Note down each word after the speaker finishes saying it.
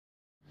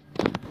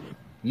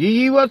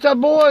Yee, what's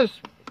up, boys?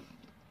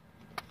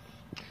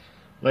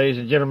 Ladies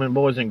and gentlemen,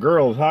 boys and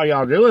girls, how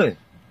y'all doing?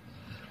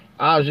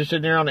 I was just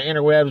sitting there on the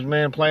interwebs,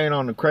 man, playing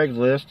on the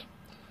Craigslist,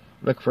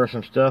 looking for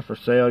some stuff for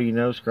sale, you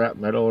know, scrap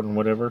metal and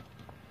whatever.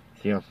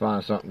 See if I can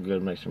find something good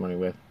to make some money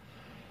with.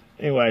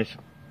 Anyways,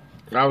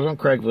 I was on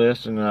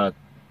Craigslist, and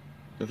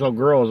this little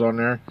girl was on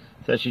there,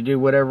 said she'd do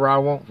whatever I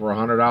want for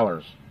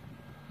 $100.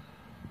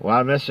 Well,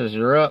 I messaged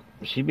her up.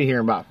 She'd be here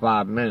in about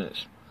 5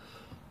 minutes.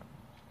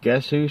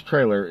 Guess whose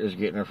trailer is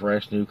getting a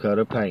fresh new coat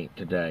of paint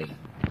today?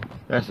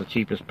 That's the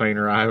cheapest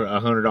painter. I have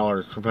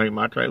 $100 for painting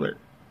my trailer.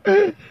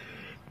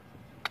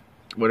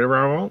 Whatever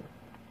I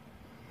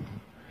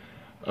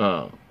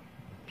want.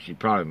 She's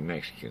probably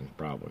Mexican,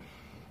 probably.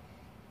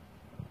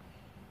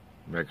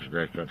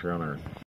 Mexican country on earth.